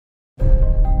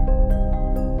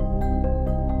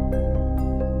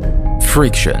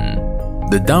Friction,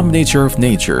 the dominator of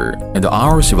nature and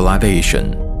our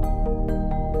civilization.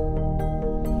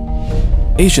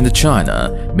 Ancient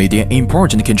China made an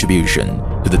important contribution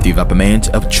to the development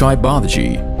of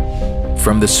tribology,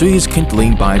 from the Swiss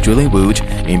kindling by drilling wood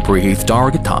in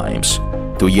prehistoric times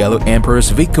to Yellow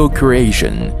Emperor's vehicle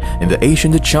creation in the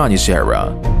ancient Chinese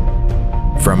era,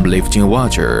 from lifting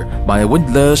water by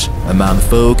windlass among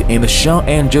folk in the Shang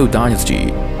and Zhou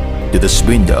dynasty to the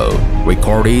spindle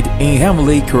recorded in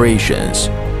heavenly creations,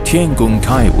 Tiangong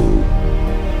Kaiwu.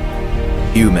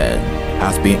 Human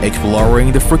has been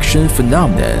exploring the friction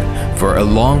phenomenon for a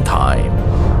long time.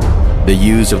 The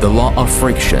use of the law of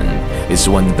friction is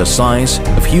one of the signs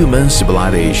of human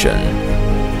civilization.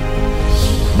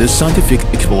 The scientific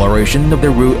exploration of the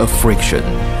rule of friction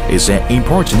is an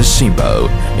important symbol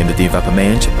in the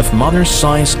development of modern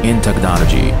science and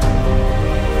technology.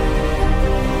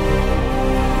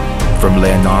 From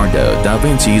Leonardo da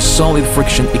Vinci's solid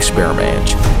friction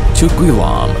experiment to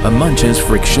Guillaume Amante's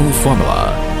friction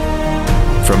formula,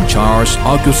 from Charles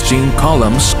Augustin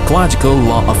Coulomb's classical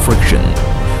law of friction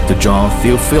to John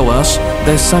Theophilus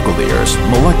de Saguliers'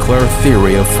 molecular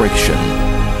theory of friction,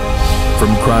 from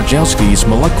Krajewski's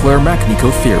molecular mechanical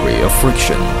theory of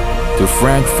friction to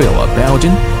Frank Philip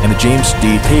Belden and James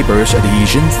D. Tabor's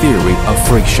adhesion theory of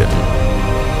friction,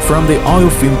 from the oil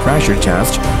film pressure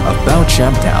test of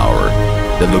Belchamp Tower,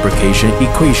 the lubrication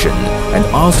equation and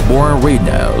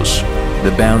Osborne-Reynolds,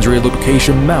 the boundary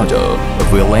lubrication model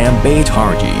of William Bate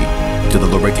Hardy, to the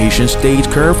lubrication state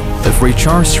curve of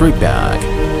Richard Streetback,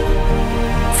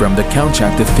 from the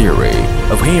contact theory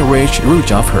of Heinrich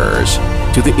Rudolf Hertz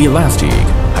to the elastic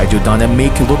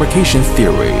hydrodynamic lubrication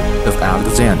theory of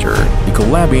Alexander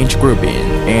Nikolaievich-Grubin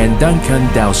and Duncan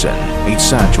Dawson,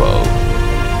 etc.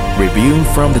 Reviewing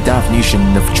from the definition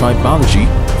of tribology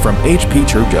from H.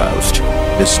 Peter Ghost,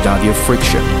 the study of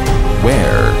friction,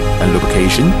 wear, and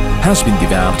lubrication has been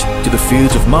developed to the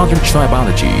fields of modern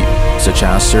tribology, such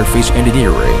as surface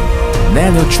engineering,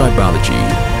 nanotribology,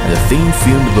 and thin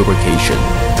film lubrication.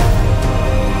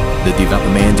 The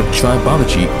development of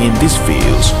tribology in these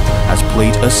fields has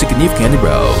played a significant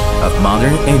role of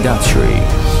modern industry.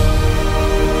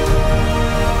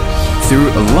 Through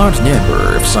a large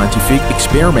number of scientific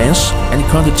experiments and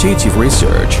quantitative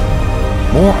research,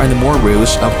 more and more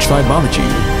rules of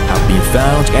tribology have been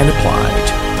found and applied.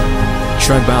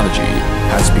 Tribology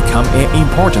has become an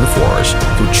important force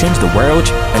to change the world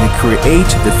and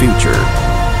create the future.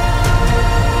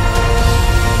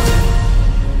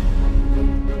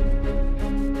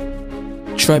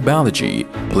 Tribology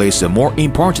plays a more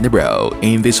important role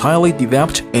in this highly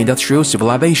developed industrial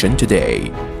civilization today.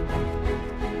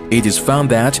 It is found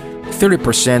that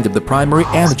 30% of the primary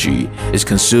energy is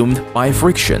consumed by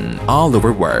friction all over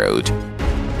the world.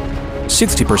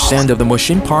 60% of the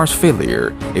machine parts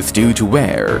failure is due to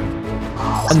wear,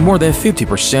 and more than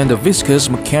 50% of viscous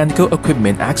mechanical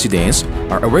equipment accidents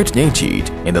are originated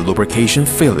in the lubrication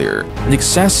failure and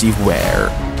excessive wear.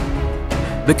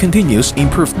 The continuous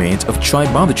improvement of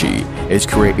tribology is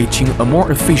creating a more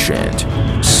efficient,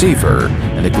 safer,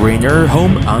 and a greener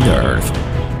home on Earth.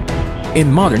 In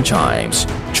modern times,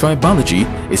 tribology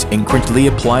is increasingly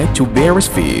applied to various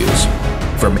fields,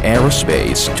 from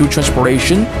aerospace to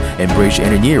transportation and bridge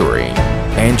engineering,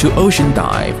 and to ocean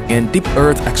dive and deep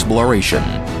earth exploration.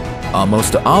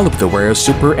 Almost all of the world's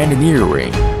super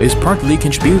engineering is partly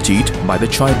contributed by the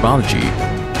tribology.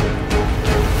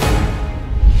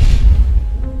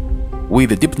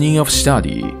 With the deepening of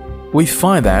study, we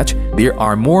find that there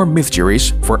are more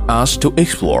mysteries for us to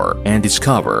explore and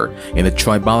discover in the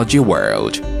tribology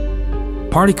world,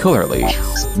 particularly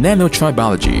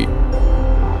nanotribology,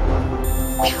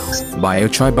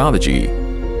 biotribology,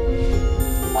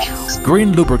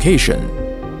 green lubrication,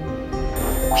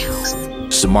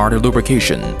 smarter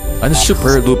lubrication, and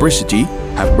super lubricity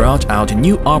have brought out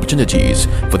new opportunities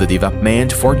for the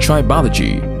development for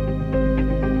tribology.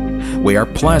 We are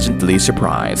pleasantly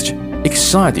surprised,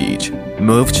 excited,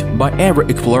 moved by every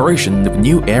exploration of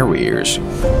new areas.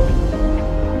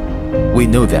 We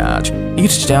know that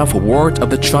each step forward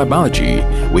of the tribology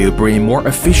will bring more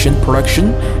efficient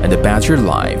production and a better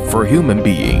life for human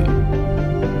beings.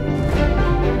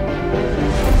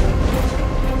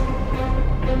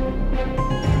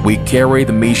 We carry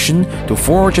the mission to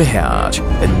forge ahead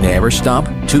and never stop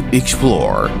to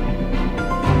explore.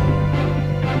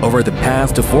 Over the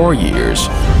past 4 years,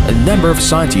 a number of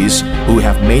scientists who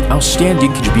have made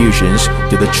outstanding contributions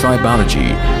to the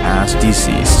tribology has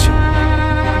deceased.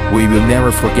 We will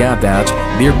never forget that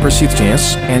their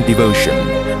persistence and devotion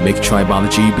make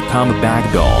tribology become a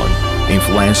backbone,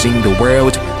 influencing the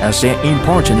world as an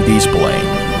important discipline.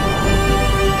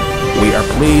 We are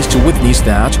pleased to witness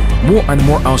that more and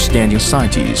more outstanding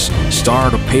scientists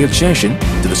start to pay attention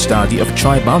to the study of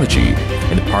tribology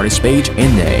and participate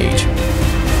in it,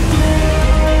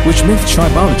 which makes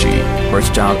tribology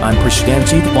burst out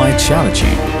unprecedented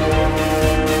vitality.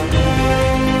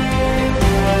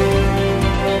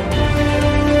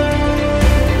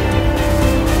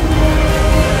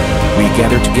 We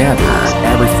gather together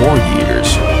every 4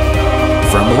 years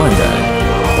from London,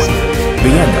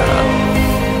 Vienna,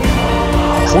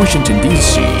 Washington,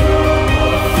 D.C.,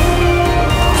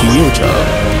 Kyoto,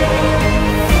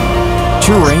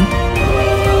 Turin,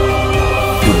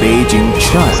 to Beijing,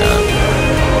 China.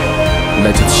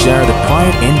 Let us share the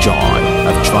pride and joy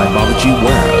of tribology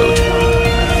world.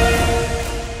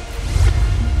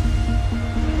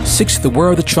 Sixth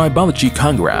World Tribology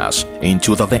Congress in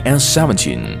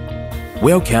 2017.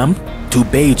 Welcome to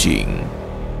Beijing.